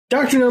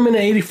Dr. No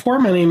Minute 84,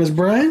 my name is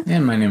Brian.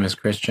 And my name is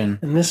Christian.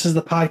 And this is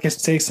the podcast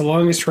that takes the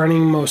longest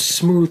running, most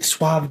smooth,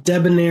 suave,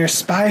 debonair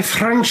spy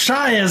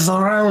franchise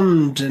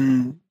around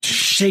and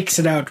shakes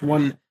it out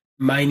one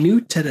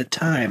minute at a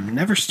time.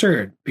 Never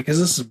stirred, because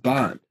this is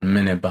Bond.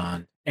 Minute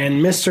Bond. And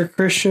Mr.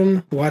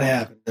 Christian, what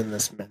happened in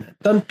this minute?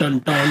 Dun, dun,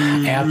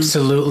 dun.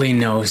 Absolutely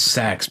no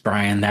sex,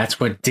 Brian. That's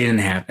what didn't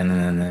happen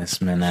in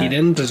this minute. He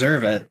didn't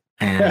deserve it.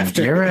 And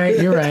you're right.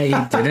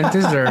 He didn't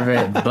deserve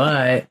it,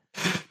 but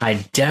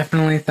I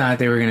definitely thought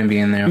they were going to be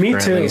in there for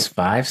at least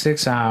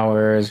 5-6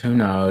 hours. Who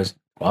knows?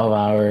 12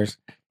 hours.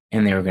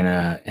 And they were going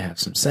to have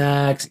some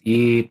sex,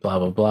 eat, blah,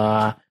 blah,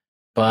 blah.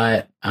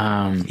 But,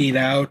 eat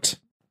out.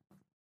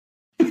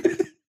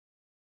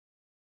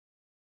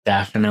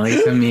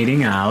 Definitely some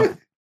eating out.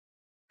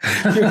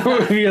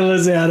 If you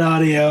listen on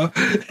audio,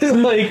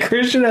 like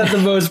Christian had the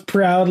most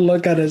proud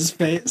look on his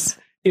face.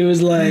 He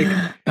was like,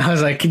 I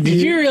was like, did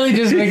you really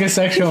just make a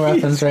sexual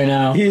reference right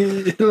now?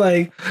 You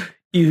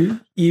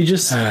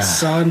just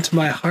saw into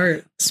my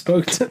heart,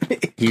 spoke to me.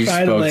 You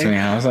spoke to me.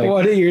 I was like,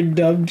 one of your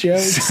dumb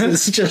jokes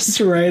is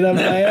just right up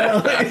my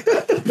alley.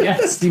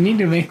 Yes, you need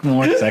to make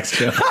more sex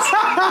jokes.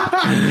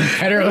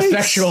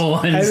 Heterosexual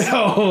ones. I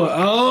know.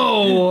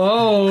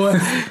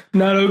 Oh,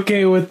 not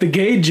okay with the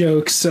gay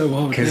jokes.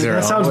 So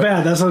that sounds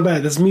bad. That sounds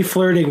bad. That's me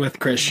flirting with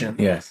Christian.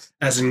 Yes.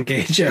 As in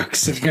gay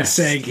jokes. If you're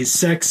saying he's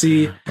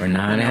sexy. We're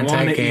not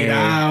anti-gay.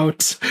 I want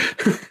to eat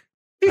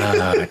out.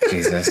 Oh,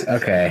 Jesus.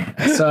 Okay.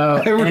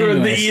 So I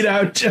ruined the eat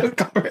out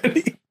joke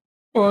already.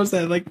 What was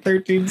that? Like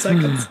 13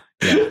 seconds?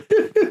 Yeah.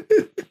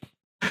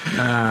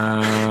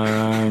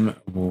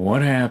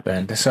 What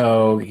happened?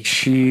 So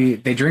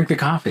they drink the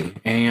coffee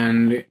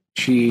and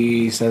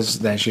she says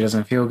that she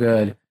doesn't feel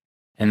good.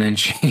 And then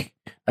she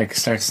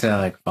starts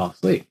to fall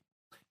asleep.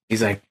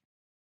 He's like,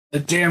 the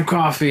damn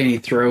coffee, and he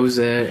throws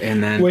it,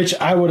 and then which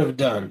I would have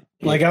done.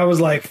 Like I was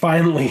like,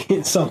 finally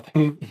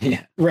something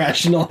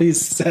rational he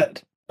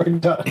said. We're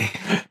done.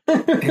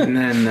 And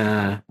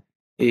then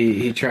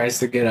he tries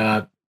to get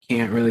up,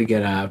 can't really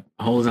get up,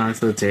 holds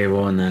onto the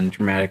table, and then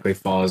dramatically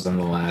falls on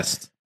the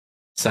last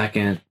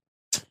second.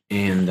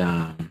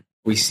 And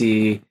we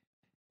see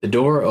the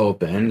door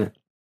open,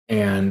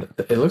 and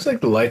it looks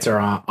like the lights are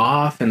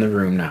off in the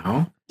room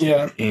now.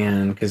 Yeah.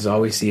 And because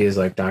all we see is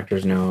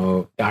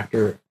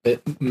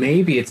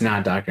maybe it's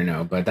not Dr.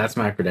 No, but that's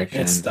my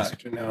prediction. It's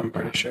Dr. No, I'm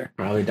pretty sure.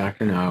 Probably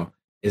Dr. No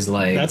is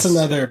like. That's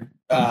another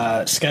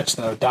sketch,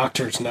 though.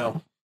 Doctors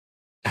know.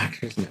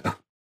 Doctors know.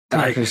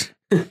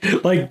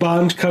 Like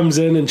Bond comes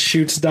in and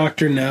shoots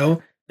Dr.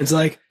 No. It's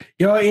like,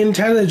 your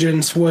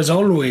intelligence was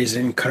always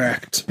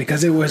incorrect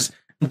because it was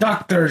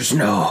Doctors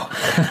No.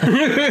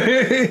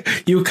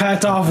 You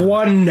cut off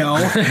one no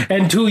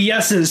and 2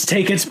 yeses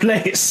take its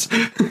place.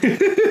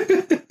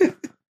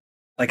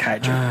 Like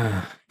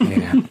Hydra.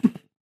 Yeah.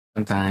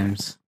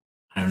 Sometimes.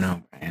 I don't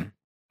know, Brian.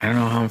 I don't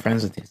know how I'm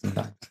friends with you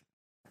sometimes.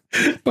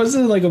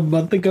 Wasn't it like a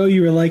month ago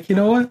you were like, you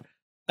know what?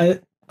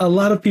 A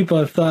lot of people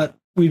have thought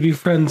we'd be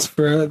friends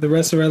for the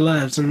rest of our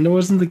lives, and it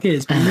wasn't the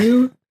case. But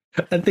you,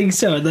 I think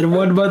so. And then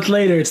 1 month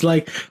later, it's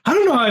like, I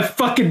don't know how I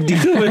fucking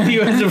deal with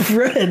you as a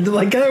friend.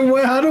 Like,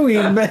 how do we,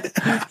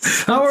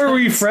 how are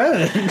we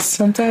friends?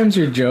 Sometimes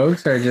your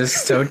jokes are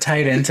just so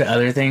tied into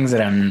other things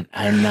that I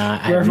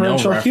have no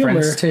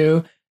reference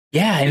to.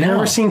 Yeah, I know. You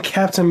ever seen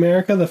Captain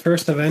America, the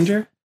First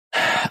Avenger?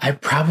 I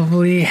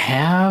probably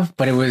have,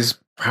 but it was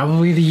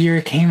probably the year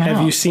it came out.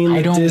 Have you seen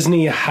the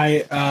Disney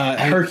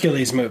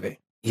Hercules movie?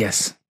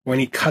 Yes. When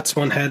he cuts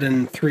one head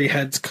and 3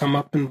 heads come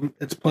up in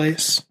its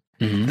place?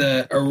 Mm-hmm.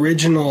 The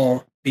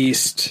original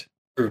beast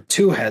grew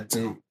 2 heads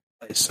in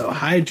place. So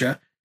Hydra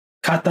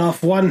cut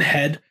off 1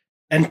 head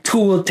and 2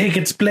 will take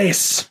its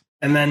place.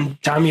 And then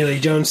Tommy Lee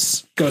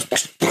Jones goes,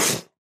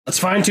 let's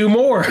find 2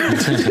 more. I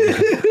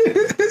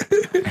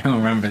don't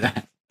remember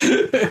that.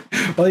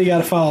 Well, you got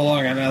to follow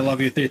along on I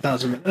Love You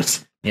 3,000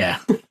 Minutes. Yeah.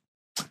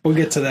 We'll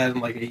get to that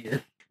in like a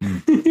year.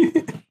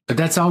 But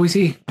that's all we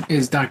see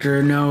is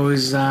Dr.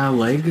 No's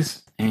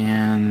legs,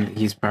 and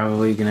he's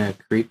probably going to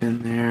creep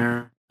in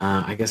there.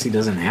 I guess he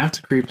doesn't have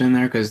to creep in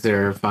there because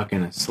they're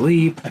fucking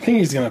asleep. I think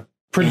he's going to,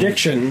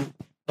 prediction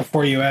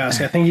before you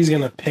ask, I think he's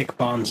going to pick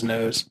Bond's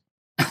nose.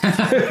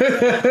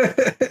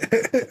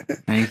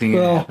 Anything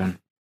can happen.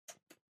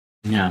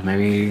 Yeah,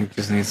 maybe he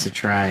just needs to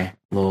try a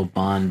little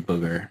Bond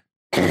booger.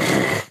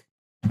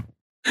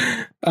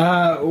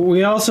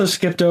 We also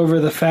skipped over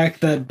the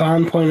fact that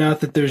Bond pointed out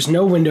that there's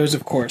no windows,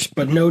 of course,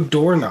 but no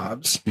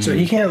doorknobs. Mm-hmm. So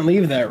he can't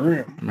leave that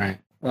room. Right.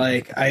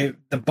 Like,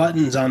 the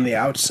button's on the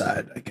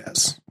outside, I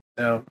guess.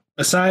 So,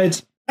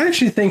 besides, I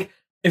actually think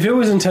if it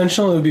was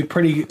intentional, it would be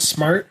pretty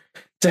smart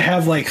to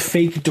have, like,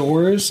 fake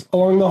doors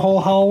along the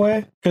whole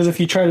hallway. Because if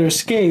you try to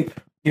escape,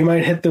 you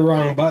might hit the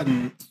wrong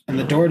button, and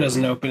the door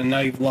doesn't open, and now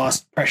you've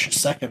lost precious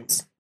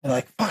seconds. You're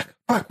like, fuck,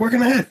 where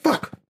can I hide?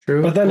 Fuck.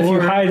 True. But then if you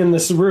hide in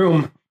this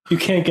room, you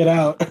can't get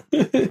out.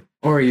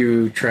 Or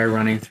you try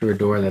running through a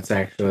door that's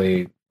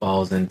actually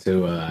falls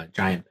into a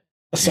giant pit.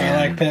 A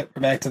Sarlacc pit.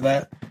 We're back to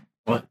that.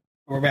 What?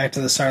 We're back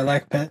to the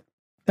Sarlacc pit.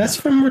 That's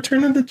from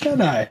Return of the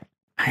Jedi.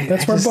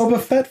 That's where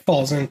Boba Fett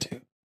falls into.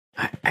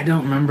 I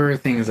don't remember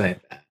things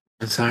like that.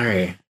 I'm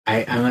sorry.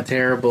 I'm a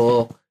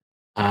terrible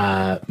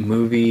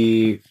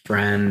movie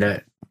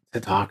friend to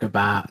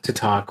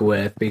talk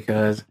with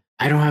because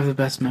I don't have the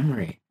best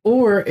memory.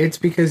 Or it's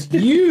because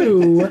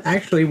you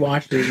actually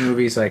watch these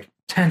movies like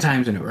 10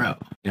 times in a row.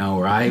 You know,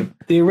 where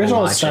the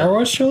original Star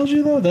Wars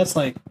trilogy, though, that's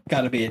like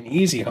got to be an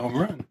easy home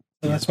run.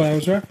 So that's what I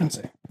was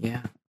referencing.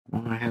 Yeah.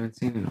 Well, I haven't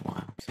seen it in a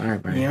while. Sorry,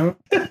 Brian. You know?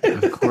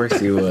 Of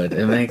course you would.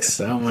 It makes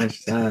so much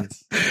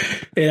sense.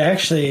 It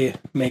actually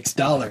makes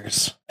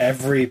dollars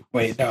every.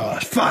 Wait, no,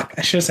 fuck!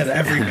 I should have said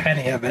every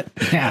penny of it.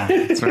 Yeah,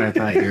 that's what I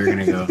thought you were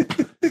gonna go.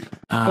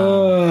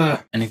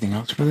 Anything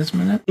else for this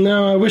minute?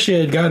 No, I wish you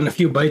had gotten a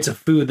few bites of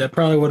food. That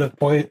probably would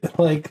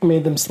have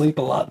made them sleep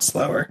a lot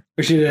slower.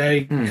 Wish you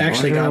had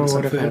actually gotten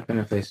some food. What would have happened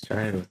if they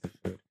started with the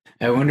food?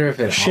 I wonder if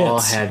it all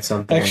had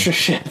something extra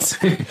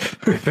shits.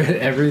 If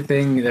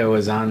everything that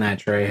was on that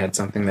tray had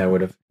something that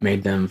would have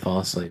made them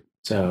fall asleep.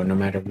 So no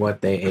matter what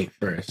they ate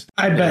first,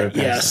 I bet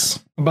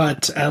yes.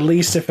 But at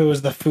least if it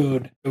was the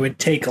food, it would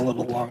take a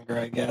little longer,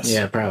 I guess.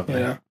 Yeah, probably.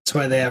 You know? That's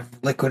why they have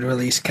liquid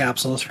release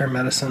capsules for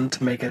medicine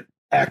to make it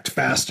act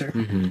faster.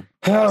 Mm-hmm.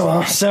 Oh,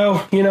 well.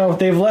 So,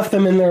 they've left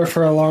them in there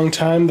for a long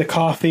time. The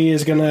coffee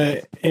is going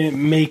to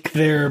make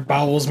their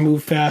bowels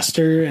move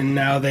faster, and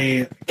now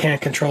they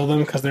can't control them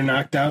because they're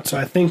knocked out. So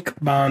I think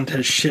Bond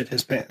has shit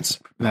his pants.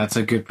 That's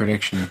a good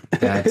prediction.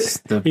 That's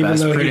the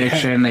best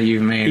prediction that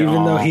you've made.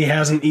 Even though he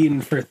hasn't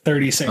eaten for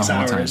 36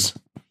 hours.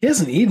 He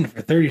hasn't eaten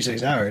for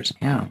 36 hours.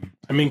 Yeah.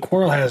 I mean,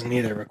 Quarrel hasn't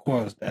either, but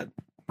Quarrel's dead.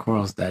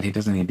 Quarrel's dead. He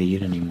doesn't need to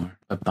eat anymore.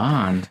 But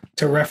Bond...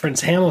 To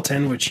reference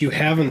Hamilton, which you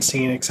haven't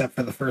seen except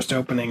for the first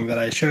opening that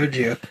I showed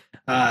you,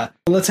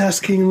 let's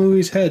ask King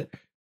Louis's head.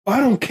 I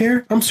don't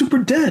care. I'm super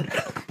dead.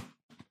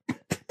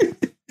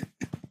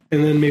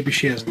 And then maybe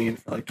she hasn't eaten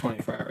for like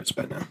 24 hours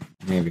by now.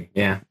 Maybe.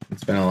 Yeah.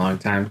 It's been a long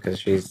time because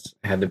she's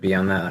had to be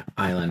on that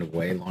island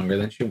way longer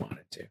than she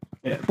wanted to.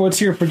 Yeah. What's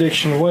your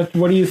prediction? What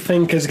do you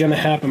think is going to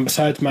happen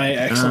besides my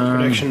excellent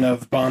prediction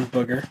of Bond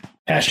Booger?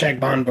 Hashtag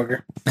Bond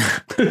Booger.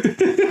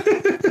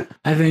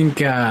 I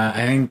think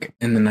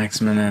in the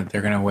next minute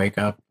they're gonna wake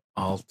up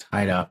all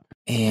tied up,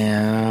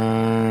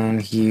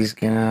 and he's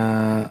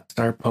gonna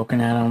start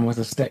poking at him with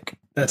a stick.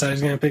 That's how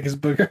he's gonna pick his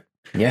booger.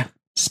 Yeah,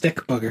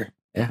 stick booger.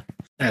 Yeah,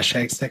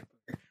 hashtag stick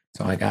booger.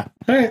 That's all I got.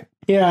 All right.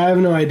 Yeah, I have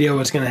no idea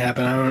what's gonna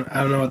happen. I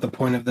don't know what the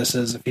point of this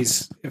is.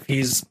 If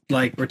he's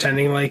like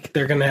pretending like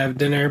they're gonna have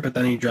dinner, but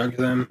then he drugs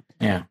them.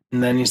 Yeah,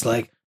 and then he's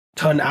like,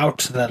 "Turn out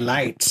the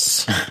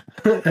lights."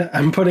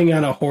 I'm putting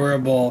on a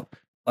horrible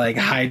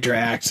Hydra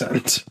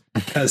accent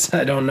because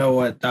I don't know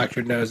what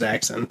Dr. No's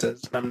accent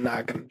is, and I'm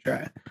not going to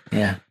try.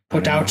 Yeah.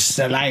 Put out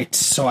the lights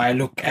so I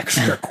look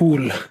extra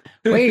cool.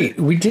 Wait,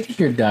 we did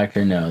hear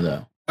Dr. No,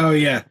 though. Oh,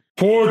 yeah.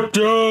 Put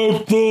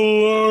out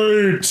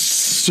the lights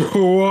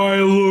so I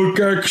look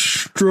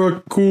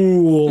extra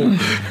cool.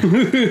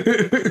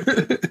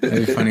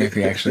 It'd be funny if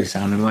he actually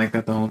sounded like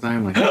that the whole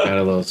time. Like, got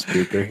a little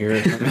speaker here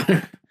or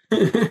something.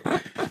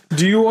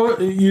 Do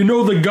you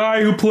know the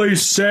guy who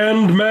plays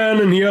Sandman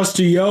and he has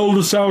to yell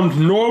to sound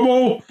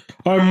normal?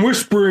 I'm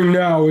whispering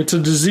now. It's a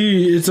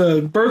disease. It's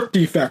a birth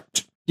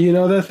defect. Do you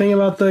know that thing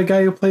about the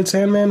guy who played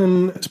Sandman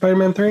in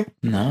Spider-Man 3?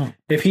 No.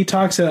 If he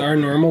talks at our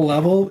normal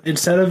level,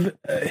 instead of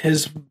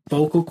his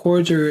vocal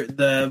cords or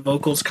the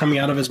vocals coming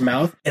out of his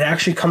mouth, it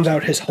actually comes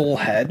out his whole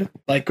head,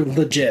 like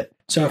legit.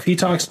 So if he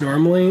talks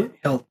normally,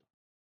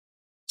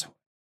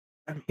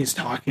 he's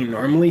talking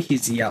normally,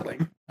 he's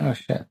yelling. Oh,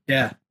 shit.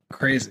 Yeah.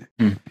 Crazy.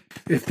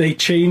 If they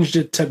changed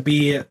it to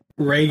be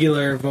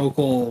regular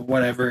vocal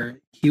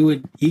whatever,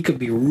 he could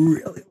be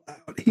really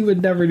loud. He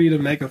would never need a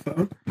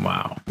megaphone.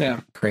 Wow. Yeah.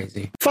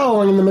 Crazy.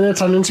 Following in the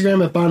minutes on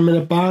Instagram at Bond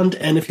Minute Bond,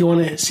 and if you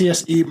want to see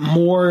us eat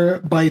more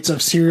bites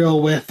of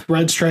cereal with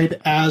Red Stripe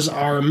as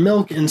our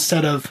milk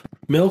instead of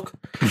milk,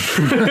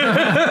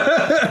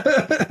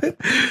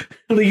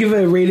 leave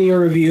a rating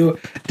or review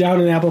down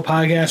in Apple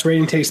Podcasts.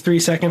 Rating takes 3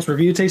 seconds.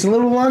 Review takes a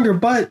little longer,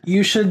 but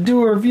you should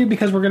do a review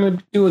because we're going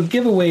to do a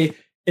giveaway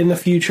in the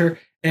future.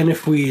 And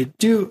if we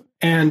do,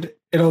 and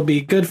it'll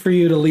be good for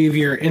you to leave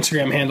your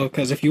Instagram handle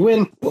because if you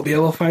win, we'll be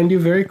able to find you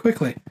very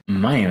quickly.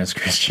 My name is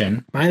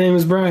Christian. My name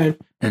is Brian.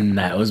 And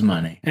that was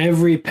money.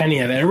 Every penny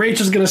of it. And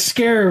Rachel's going to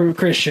scare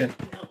Christian.